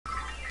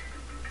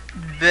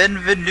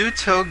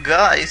Benvenuto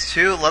guys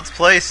to Let's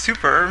Play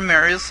Super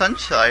Mario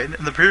Sunshine.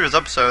 In the previous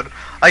episode,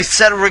 I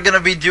said we're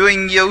gonna be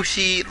doing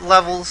Yoshi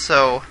levels,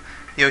 so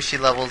Yoshi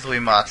levels we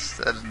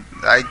must. And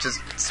I just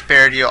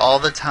spared you all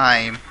the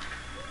time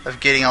of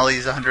getting all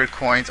these 100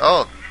 coins.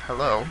 Oh,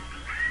 hello.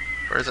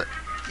 Where is it?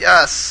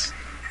 Yes!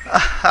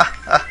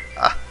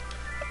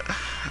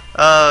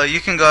 You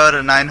can go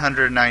to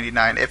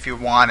 999 if you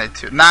wanted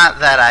to. Not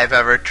that I've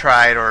ever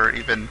tried or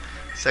even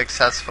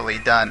successfully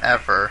done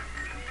ever.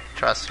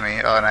 Trust me.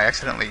 Oh, and I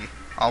accidentally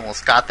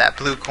almost got that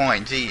blue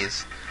coin.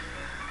 Jeez.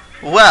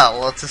 Well,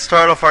 let's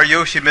start off our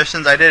Yoshi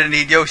missions. I didn't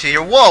need Yoshi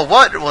here. Whoa,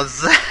 what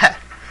was that?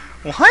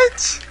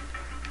 What?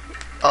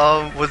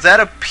 Was that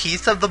a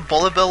piece of the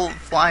bullet bill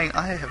flying?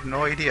 I have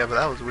no idea, but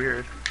that was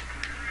weird.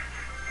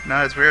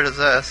 Not as weird as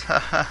this.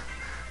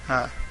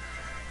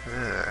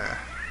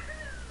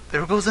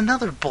 There goes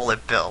another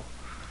bullet bill.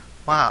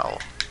 Wow.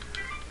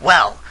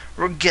 Well,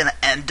 we're gonna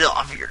end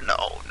off here.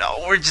 No,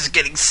 we're just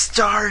getting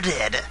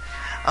started.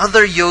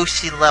 Other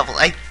Yoshi level.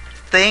 I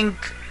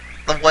think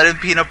the one in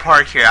Peanut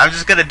Park here. I'm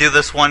just gonna do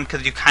this one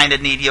because you kind of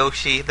need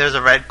Yoshi. There's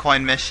a red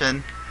coin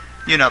mission.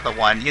 You know the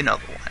one.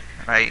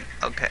 Right?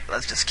 Okay,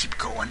 let's just keep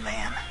going,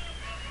 man.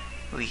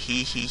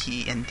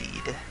 He,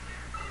 indeed.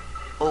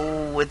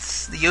 Oh,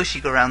 it's the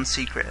Yoshi Go Round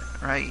secret.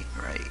 Right,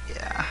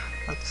 yeah.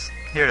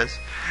 Here it is.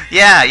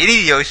 Yeah, you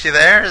need Yoshi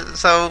there.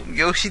 So,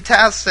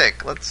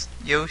 Yoshi-tastic. Let's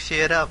Yoshi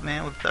it up,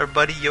 man, with our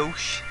buddy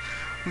Yosh.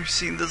 We've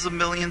seen this a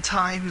million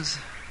times.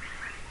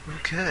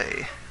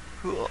 Okay.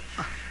 Cool.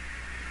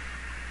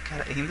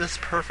 Gotta aim this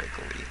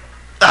perfectly.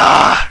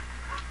 Ah!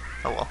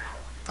 Oh well.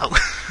 Oh.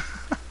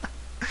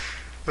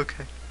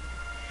 Okay.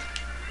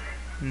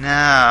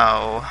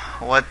 Now,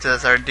 what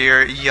does our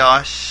dear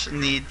Yosh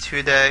need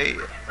today?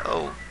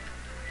 Oh.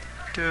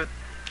 Dude.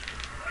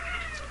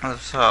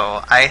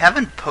 So, I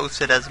haven't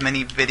posted as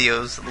many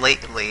videos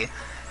lately,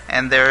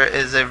 and there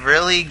is a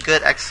really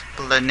good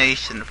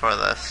explanation for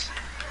this.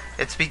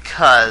 It's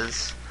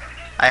because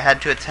I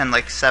had to attend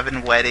like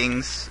 7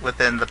 weddings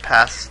within the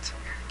past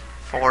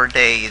 4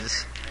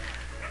 days.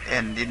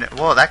 And, you know,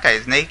 whoa, that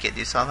guy's naked,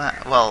 you saw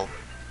that? Well,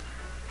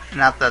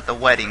 not that the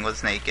wedding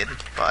was naked,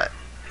 but...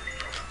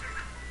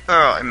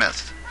 Oh, I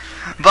missed.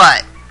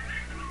 But,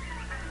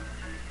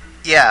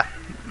 yeah,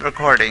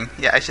 recording.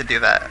 Yeah, I should do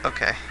that.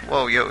 Okay.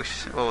 Whoa,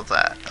 Yosh. What was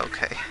that?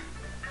 Okay.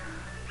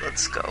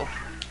 Let's go.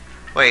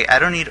 Wait, I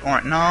don't need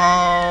orange. No,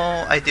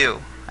 I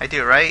do. I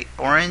do, right?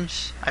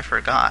 Orange? I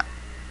forgot.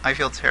 I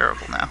feel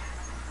terrible now.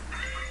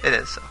 It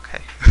is,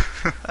 okay.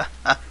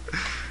 I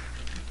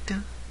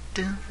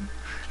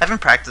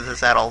haven't practiced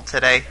this at all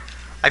today.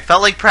 I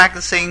felt like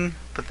practicing,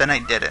 but then I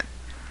didn't.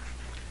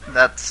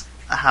 That's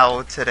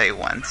how today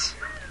went.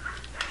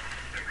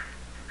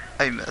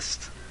 I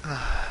missed.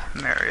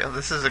 Mario,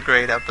 this is a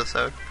great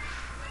episode.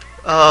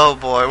 Oh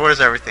boy,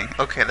 where's everything?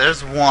 Okay,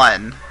 there's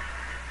one.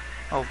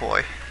 Oh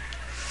boy.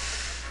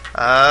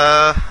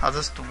 I'll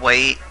just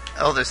wait.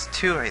 Oh, there's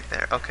 2 right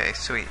there. Okay,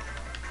 sweet.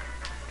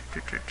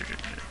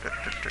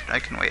 I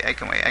can wait.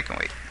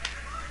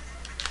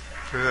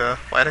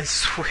 Why'd I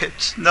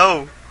switch?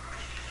 No!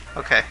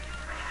 Okay.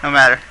 No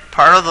matter.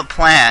 Part of the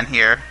plan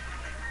here.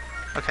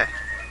 Okay.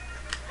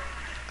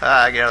 Get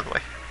out of the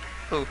way.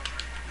 Ooh.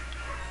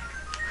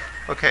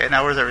 Okay,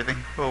 now where's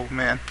everything? Oh,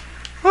 man.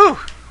 Woo!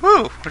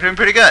 We're doing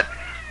pretty good.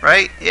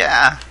 Right?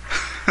 Yeah.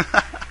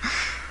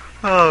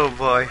 Oh,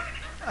 boy.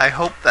 I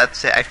hope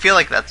that's it. I feel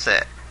like that's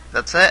it.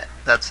 That's it?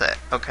 That's it.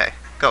 Okay.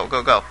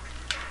 Go.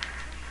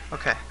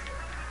 Okay.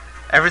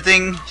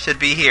 Everything should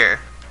be here.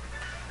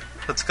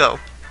 Let's go.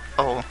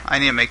 Oh, I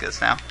need to make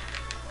this now.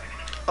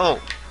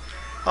 Oh,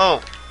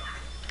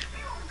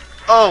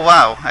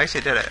 wow. I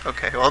actually did it.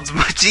 Okay, well, it's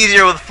much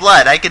easier with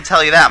Flood. I can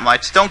tell you that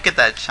much. Don't get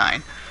that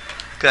shine.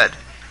 Good.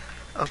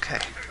 Okay.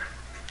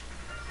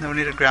 No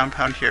need a ground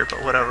pound here,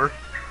 but whatever.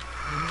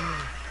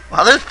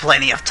 Well, there's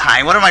plenty of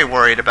time. What am I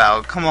worried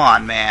about? Come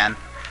on, man.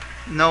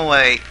 No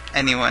way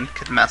anyone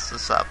could mess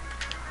this up.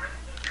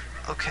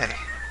 Okay.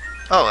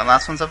 Oh, and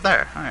last one's up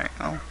there. Alright,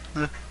 well.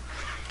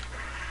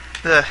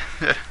 Get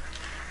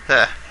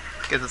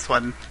this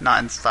one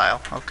not in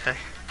style. Okay.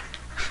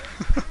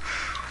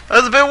 I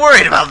was a bit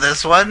worried about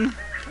this one.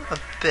 A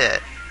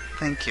bit.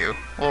 Thank you.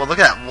 Whoa, look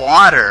at that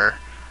water.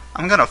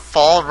 I'm gonna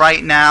fall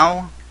right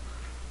now.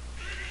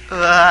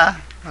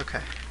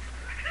 Okay.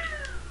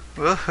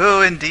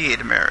 Woohoo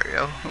indeed,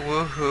 Mario.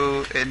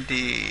 Woohoo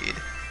indeed.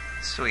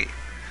 Sweet.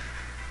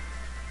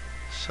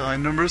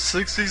 Shine number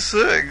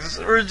 66.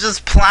 We're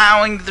just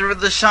plowing through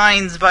the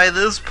shines by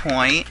this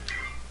point.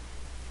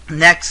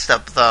 Next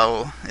up,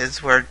 though,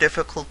 is where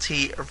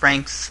difficulty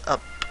ranks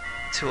up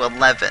to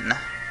 11.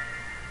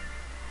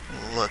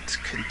 Let's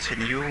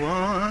continue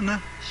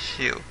on.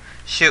 Shoot.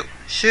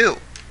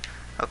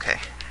 Okay.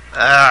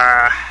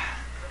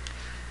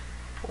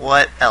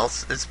 What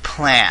else is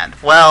planned?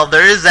 Well,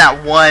 there is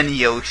that one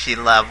Yoshi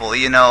level.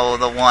 You know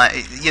the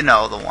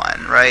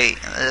one, right?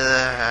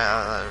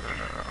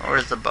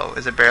 Where's the boat?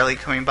 Is it barely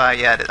coming by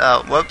yet?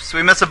 Whoops,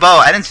 we missed a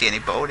boat. I didn't see any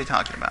boat. What are you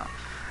talking about?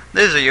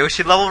 There's a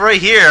Yoshi level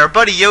right here. Our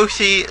buddy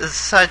Yoshi is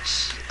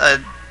such a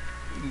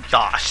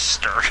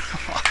Yoshster.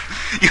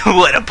 You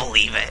wouldn't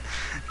believe it.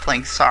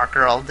 Playing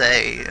soccer all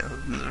day.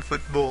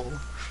 Football.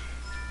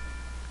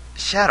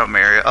 Shadow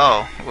Mario.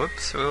 Oh,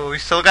 whoops. Well, we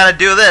still gotta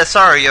do this.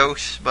 Sorry,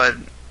 Yosh, but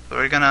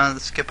we're gonna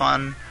skip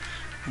on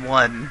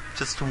one.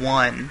 Just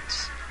one.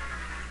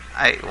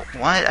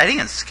 What? I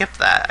didn't skip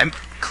that. I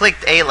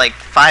clicked A like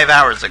 5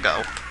 hours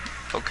ago.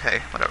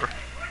 Okay, whatever.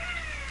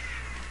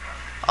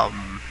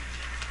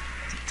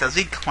 Does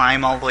he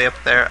climb all the way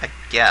up there? I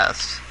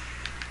guess.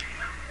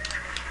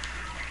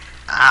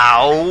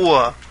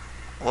 Ow!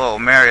 Whoa,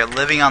 Mario,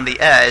 living on the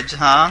edge,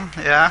 huh?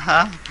 Yeah,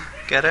 huh?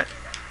 Get it?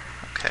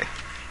 Okay.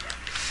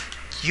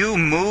 You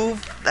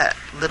move that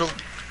little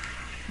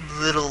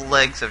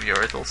legs of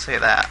yours, we'll say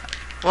that.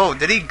 Whoa,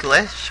 did he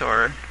glitch,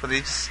 or was he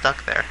just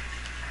stuck there?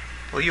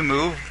 Will you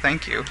move?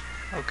 Thank you.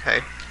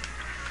 Okay.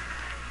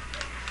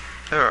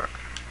 There.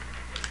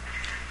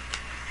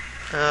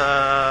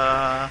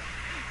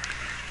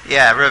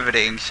 Yeah,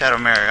 riveting. Shadow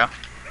Mario.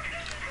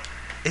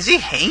 Is he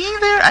hanging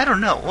there? I don't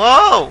know.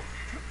 Whoa!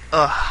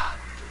 Ugh.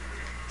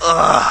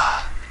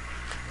 Ugh.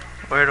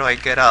 Where do I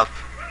get up?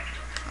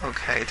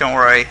 Okay, don't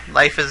worry.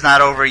 Life is not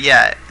over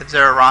yet. Is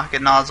there a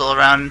rocket nozzle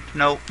around?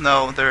 Nope,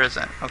 no, there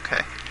isn't.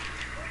 Okay.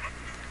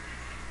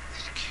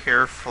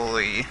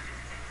 Carefully.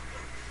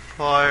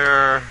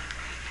 Fire.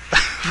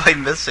 Am I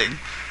missing?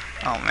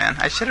 Oh man,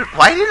 I should have.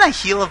 Why didn't I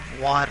heal up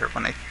water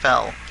when I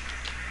fell?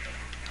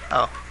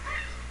 Oh.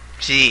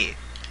 Gee.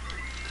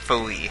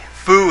 Phooey.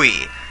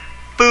 Phooey.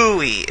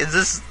 Phooey. Is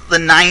this the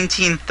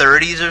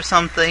 1930s or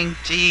something?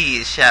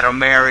 Jeez, Shadow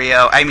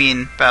Mario. I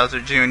mean, Bowser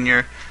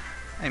Jr.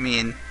 I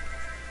mean,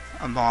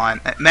 come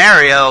on.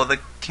 Mario, the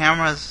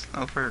camera's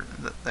over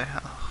the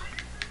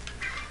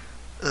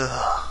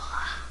Ugh.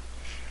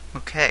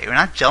 Okay, we're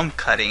not jump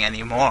cutting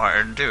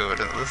anymore, dude.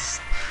 This is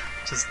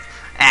just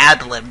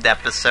ad-libbed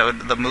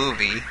episode of the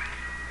movie.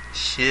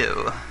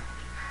 Shoo.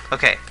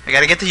 Okay, I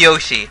gotta get to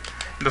Yoshi.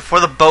 Before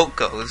the boat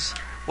goes,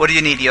 what do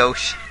you need,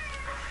 Yosh?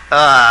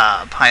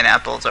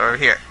 Pineapples over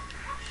here.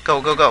 Go,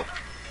 go, go.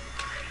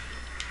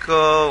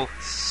 Go.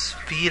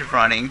 Speed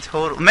running,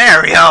 total.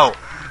 Mario!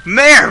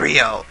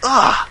 Mario!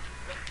 Ugh!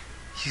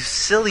 You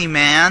silly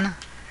man.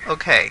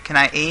 Okay, can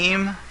I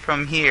aim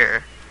from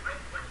here?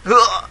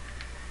 Ugh.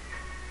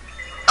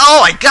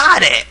 Oh, I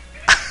got it!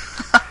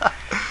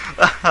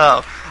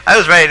 Oh, I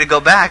was ready to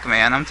go back,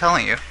 man, I'm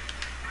telling you.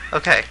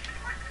 Okay,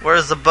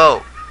 where's the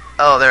boat?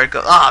 Oh, there it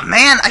goes. Oh,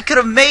 man, I could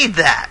have made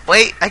that.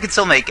 Wait, I can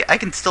still make it. I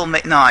can still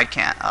make... No, I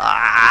can't.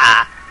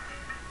 Ah.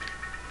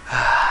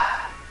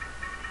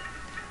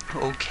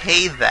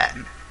 Okay,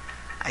 then.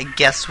 I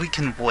guess we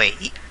can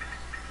wait.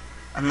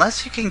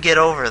 Unless you can get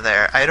over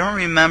there. I don't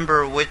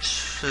remember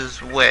which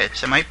is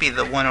which. It might be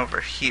the one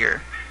over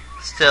here.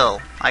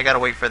 Still, I gotta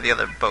wait for the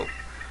other boat.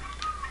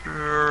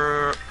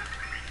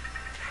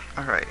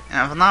 Alright,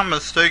 and if I'm not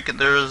mistaken,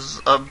 there's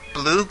a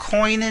blue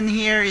coin in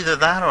here. Either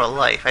that or a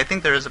life. I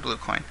think there is a blue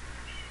coin.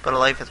 But a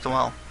life as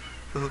well.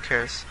 Who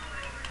cares?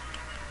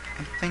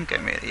 I think I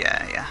made it.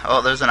 Yeah, yeah.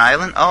 Oh, there's an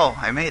island? Oh,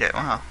 I made it.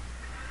 Wow.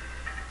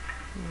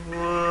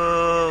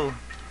 Whoa.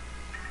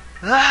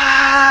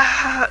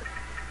 Ah!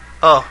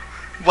 Oh,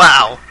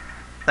 wow.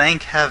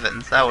 Thank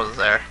heavens that was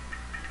there.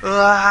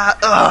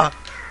 Ah!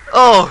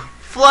 Oh,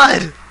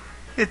 flood!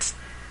 It's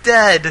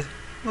dead.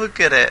 Look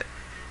at it.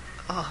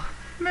 Oh,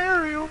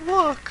 Mario,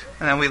 look.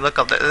 And then we look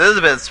up there. There's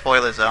a bit of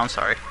spoilers though, I'm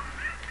sorry.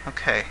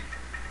 Okay.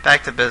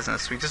 Back to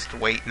business. We just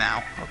wait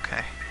now.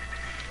 Okay.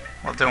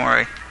 Well, don't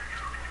worry.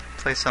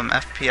 Play some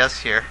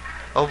FPS here.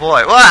 Oh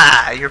boy.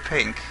 Wah! You're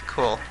pink.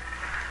 Cool.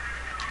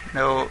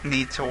 No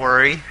need to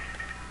worry.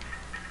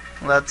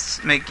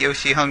 Let's make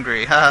Yoshi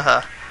hungry.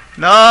 Haha.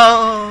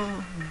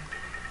 No!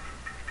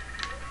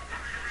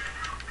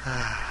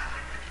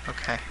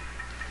 Okay.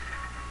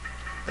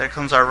 There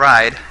comes our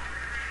ride.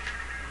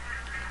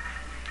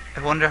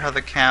 I wonder how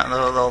the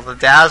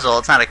dazzle,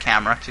 it's not a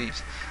camera,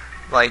 jeez,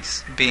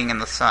 likes being in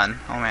the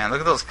sun. Oh man, look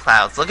at those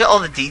clouds. Look at all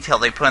the detail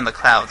they put in the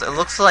clouds. It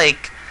looks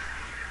like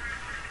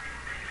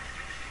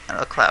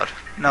a cloud.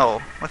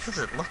 No, what does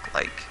it look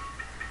like?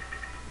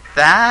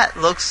 That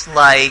looks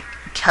like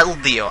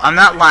Keldeo. I'm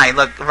not lying.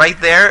 Look, right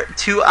there,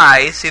 2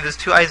 eyes. See, there's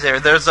 2 eyes there.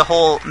 There's the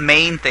whole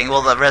main thing,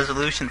 well, the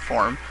resolution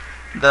form.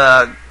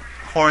 The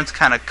horn's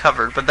kind of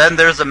covered, but then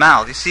there's a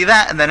mouth. You see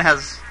that? And then it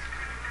has,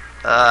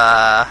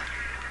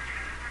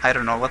 I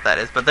don't know what that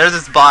is, but there's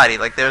its body.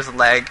 Like, there's a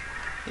leg.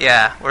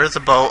 Yeah, where's the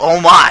bow? Oh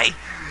my!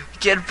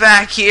 Get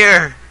back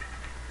here!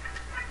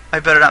 I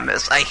better not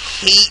miss. I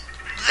hate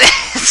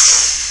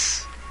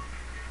this!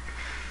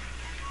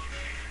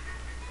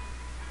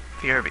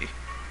 BRB.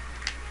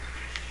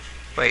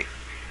 Wait.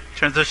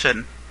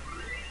 Transition.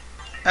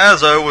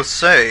 As I was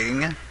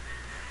saying,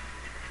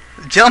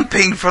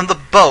 jumping from the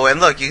bow, and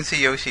look, you can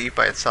see Yoshi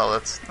by itself.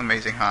 That's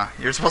amazing, huh?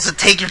 You're supposed to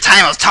take your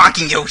time. I was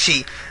talking,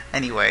 Yoshi!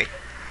 Anyway.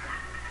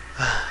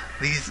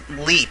 These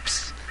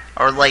leaps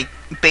are like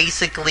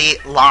basically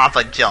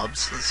lava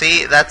jumps.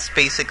 See, that's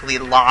basically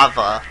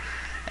lava.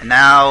 And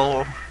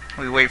now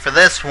we wait for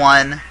this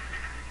one.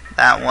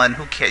 That one,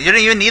 who cares? You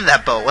don't even need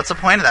that boat. What's the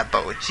point of that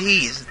boat?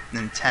 Jeez,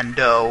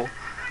 Nintendo.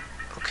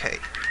 Okay.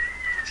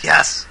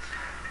 Yes!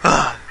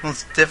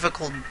 Most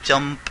difficult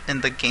jump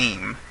in the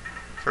game.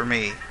 For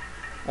me.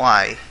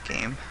 Why,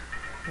 game?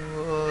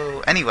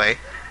 Whoa. Anyway,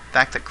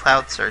 back to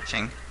cloud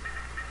searching.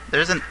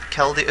 There's a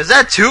Keldeo. Is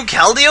that 2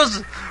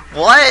 Keldeos?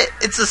 What?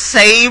 It's the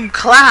same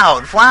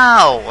cloud.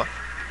 Wow.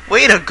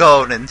 Way to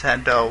go,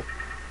 Nintendo.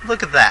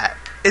 Look at that.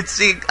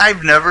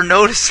 I've never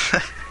noticed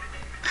that.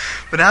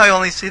 But now I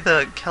only see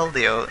the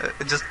Keldeo.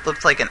 It just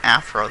looks like an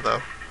afro,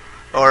 though.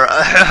 Or,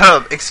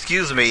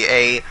 excuse me,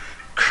 a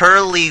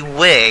curly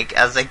wig,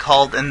 as they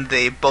called in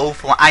the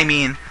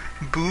Bouffalant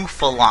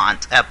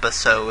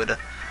episode.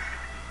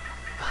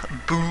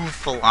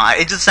 Bouffalant.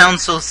 It just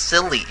sounds so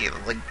silly.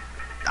 Like,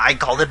 I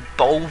called it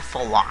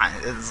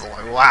Bouffalant. It's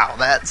like, wow,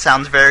 that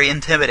sounds very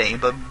intimidating,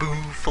 but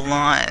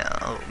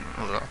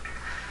Bouffalant.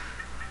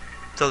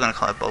 Still gonna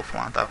call it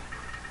Bouffalant, though.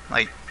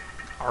 Like,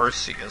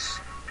 Arceus.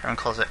 Everyone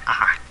calls it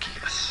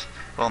Arceus.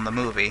 Well, in the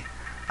movie.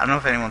 I don't know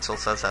if anyone still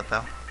says that,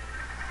 though.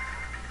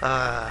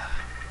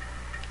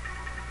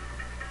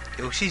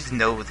 Yoshi's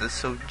nose is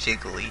so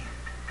jiggly.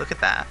 Look at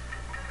that.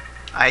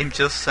 I'm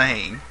just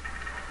saying.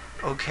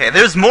 Okay,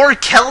 there's more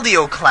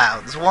Keldeo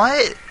clouds.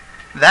 What?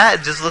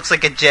 That just looks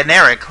like a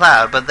generic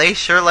cloud, but they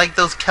sure like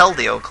those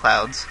Keldeo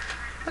clouds.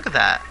 Look at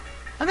that.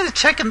 I'm gonna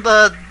check in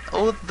the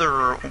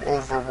other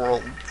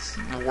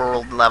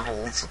world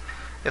levels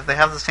if they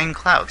have the same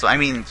clouds. I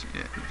mean,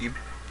 you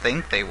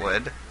think they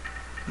would.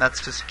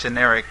 That's just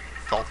generic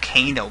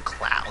volcano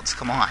clouds.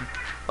 Come on.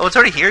 Oh, it's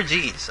already here.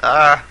 Jeez.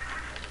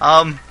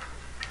 I'm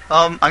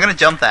gonna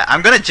jump that.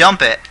 I'm gonna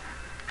jump it.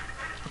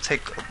 I'll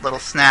take a little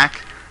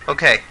snack.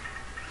 Okay.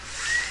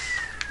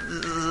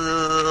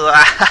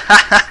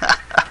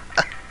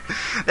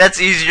 That's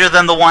easier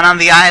than the one on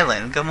the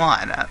island. Come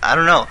on. I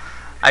don't know.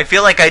 I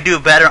feel like I do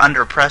better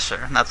under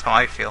pressure. That's how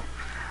I feel.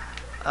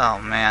 Oh,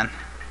 man.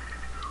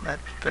 That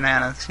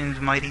banana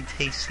seems mighty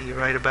tasty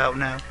right about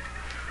now.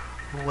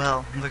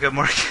 Well, look at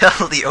more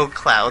Keldeo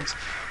clouds.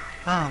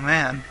 Oh,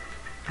 man.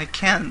 I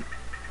can't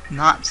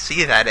not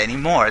see that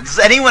anymore. Does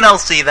anyone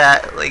else see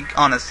that? Like,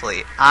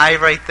 honestly. Eye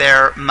right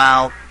there,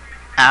 mouth,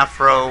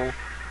 afro.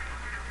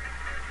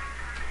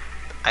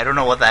 I don't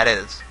know what that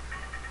is.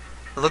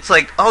 It looks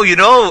like, oh, you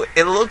know,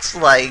 it looks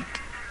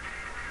like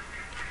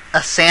a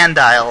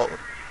sandile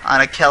on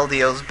a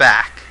Keldeo's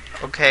back.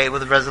 Okay,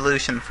 with a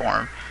resolution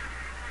form.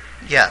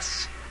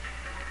 Yes.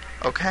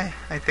 Okay,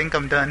 I think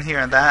I'm done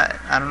here. That,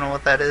 I don't know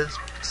what that is.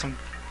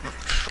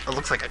 It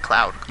looks like a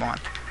cloud, come on.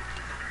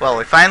 Well,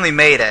 we finally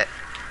made it.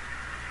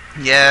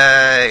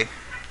 Yay.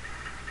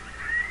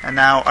 And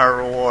now our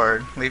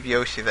reward. Leave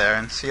Yoshi there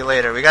and see you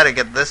later. We gotta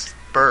get this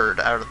bird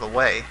out of the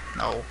way.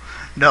 No.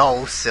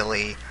 No,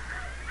 silly.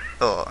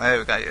 Oh, there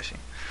we got Yoshi.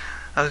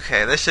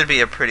 Okay, this should be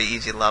a pretty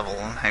easy level.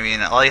 I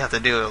mean, all you have to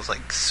do is,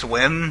 like,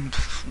 swim.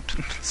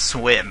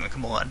 Swim,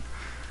 come on.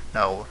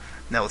 No,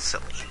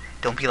 silly.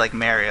 Don't be like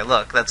Mario.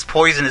 Look, that's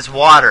poisonous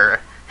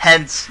water.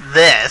 Hence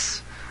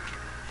this.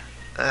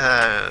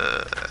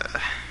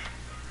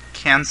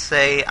 Can't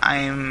say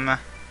I'm a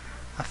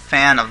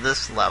fan of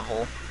this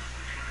level.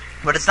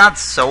 But it's not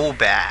so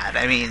bad.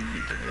 I mean,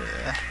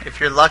 if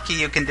you're lucky,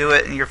 you can do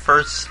it in your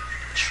first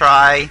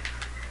try.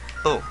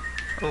 Oh.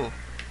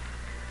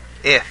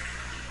 If.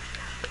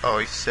 Oh,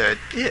 he said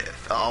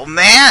if. Oh,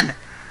 man!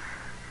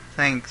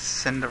 Thanks,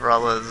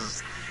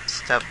 Cinderella's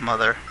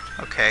stepmother.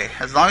 Okay,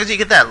 as long as you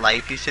get that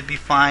life, you should be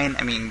fine.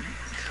 I mean,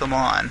 come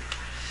on.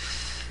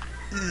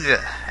 Ugh.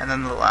 And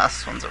then the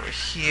last one's over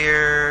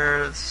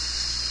here.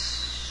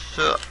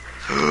 So.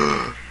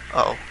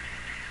 Oh.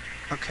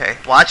 Okay,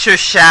 watch your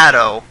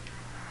shadow.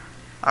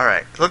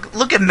 Alright,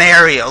 look at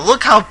Mario.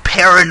 Look how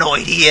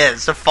paranoid he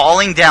is. They're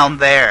falling down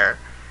there.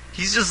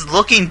 He's just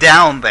looking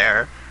down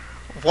there.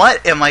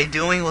 What am I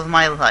doing with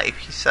my life?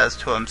 He says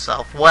to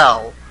himself.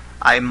 Well,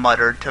 I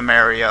muttered to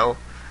Mario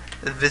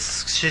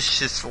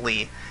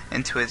viciously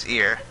into his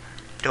ear.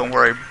 Don't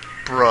worry,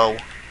 bro.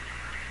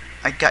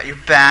 I got your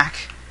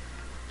back.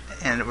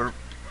 And we're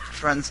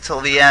friends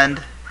till the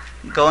end.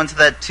 Go into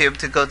that tube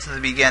to go to the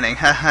beginning.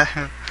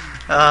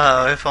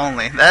 Oh, if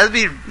only. That'd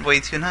be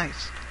way too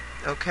nice.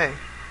 Okay.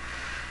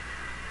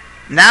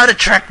 Now to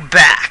trek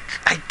back.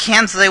 I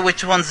can't say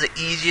which one's the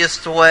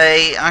easiest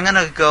way. I'm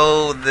gonna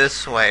go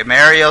this way.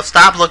 Mario,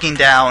 stop looking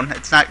down.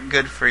 It's not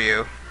good for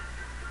you.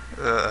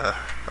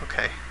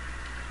 Okay.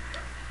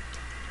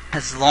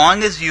 As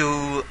long as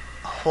you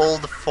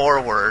hold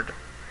forward,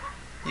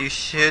 you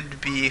should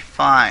be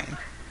fine.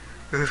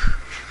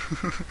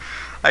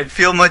 I'd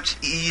feel much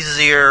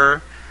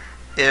easier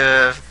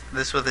if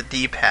this was a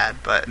D-pad,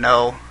 but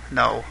no.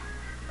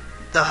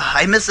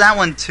 I missed that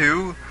one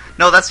too.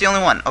 No, that's the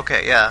only one.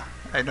 Okay, yeah.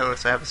 I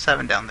noticed I have a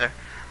 7 down there.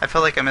 I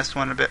felt like I missed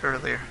one a bit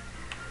earlier.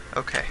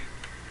 Okay.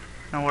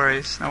 No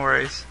worries. No,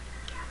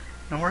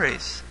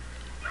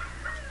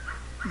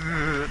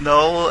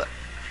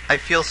 I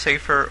feel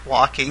safer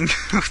walking.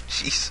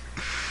 Jeez.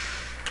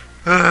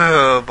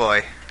 Oh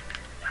boy.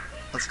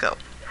 Let's go.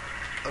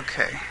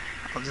 Okay.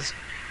 I'll just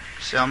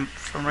jump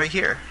from right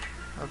here.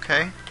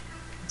 Okay?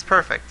 It's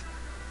perfect.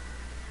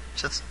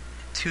 Just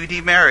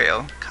 2D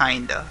Mario.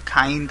 Kinda.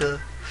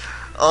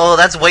 Oh,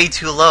 that's way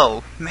too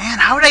low. Man,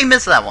 how did I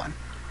miss that one?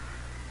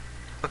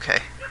 Okay.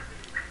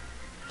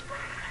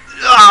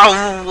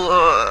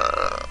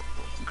 Oh,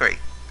 great.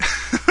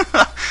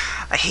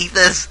 I hate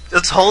this.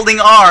 It's holding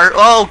R.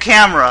 Oh,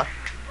 camera.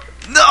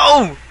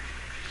 No!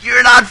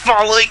 You're not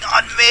falling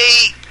on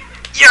me!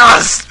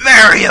 Yes!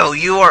 Mario,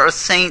 you are a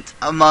saint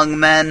among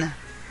men.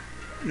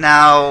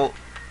 Now,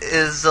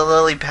 is the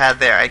lily pad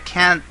there? I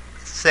can't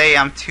say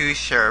I'm too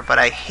sure, but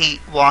I hate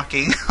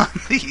walking on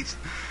these.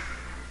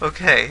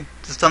 Okay,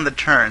 just on the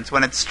turns.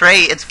 When it's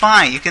straight, it's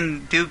fine. You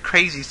can do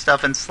crazy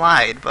stuff and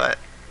slide, but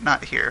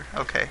not here.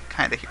 Okay,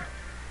 kinda here.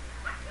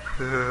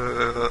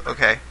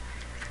 Okay.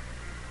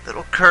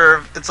 Little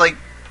curve. It's like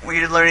when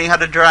you're learning how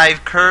to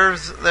drive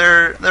curves,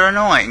 they're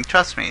annoying.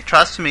 Trust me.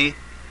 Trust me.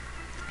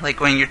 Like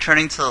when you're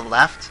turning to the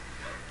left,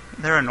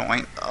 they're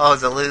annoying. Oh,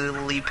 is a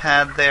lily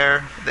pad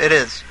there? It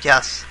is.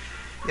 Yes.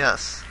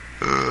 Yes.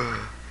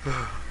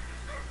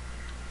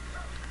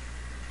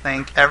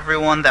 Thank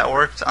everyone that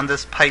worked on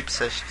this pipe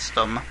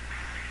system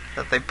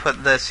that they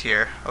put this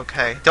here.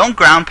 Okay. Don't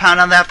ground pound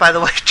on that, by the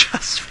way.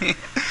 Trust me.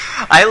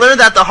 I learned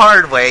that the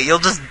hard way. You'll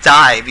just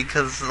die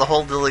because the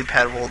whole lily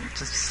pad will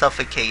just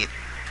suffocate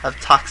of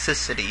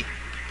toxicity.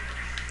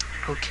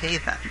 Okay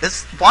then.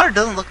 This water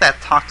doesn't look that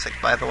toxic,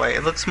 by the way.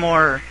 It looks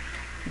more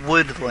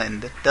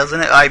woodland, doesn't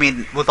it? I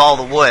mean, with all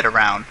the wood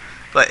around.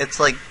 But it's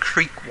like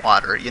creek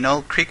water, you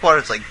know? Creek water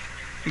is like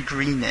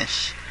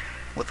greenish.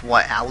 With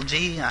what,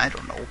 algae? I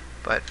don't know.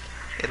 But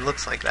it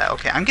looks like that.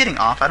 Okay, I'm getting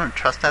off. I don't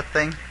trust that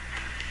thing.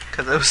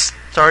 Because it was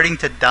starting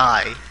to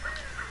die.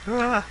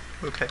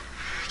 Okay.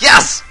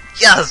 Yes!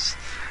 Yes!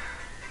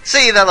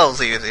 See, that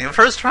was easy.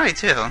 First try,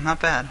 too. Not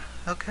bad.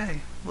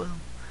 Okay, well,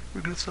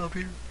 we're gonna stop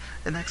here.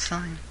 The next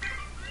time.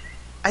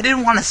 I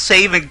didn't want to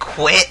save and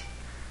quit.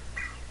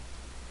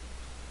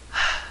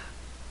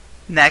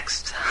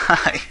 Next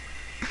time.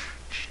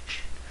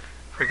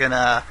 We're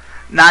gonna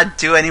not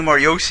do any more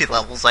Yoshi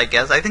levels, I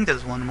guess. I think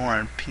there's one more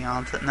in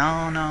Pianta.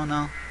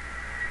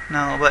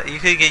 No, but you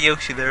could get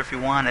Yoshi there if you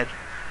wanted.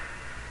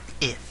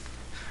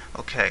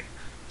 Okay,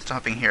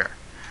 stopping here.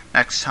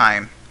 Next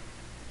time.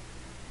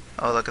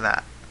 Oh, look at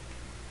that.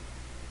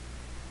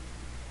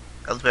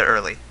 That was a bit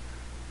early.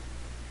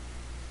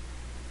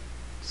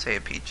 Say a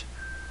peach.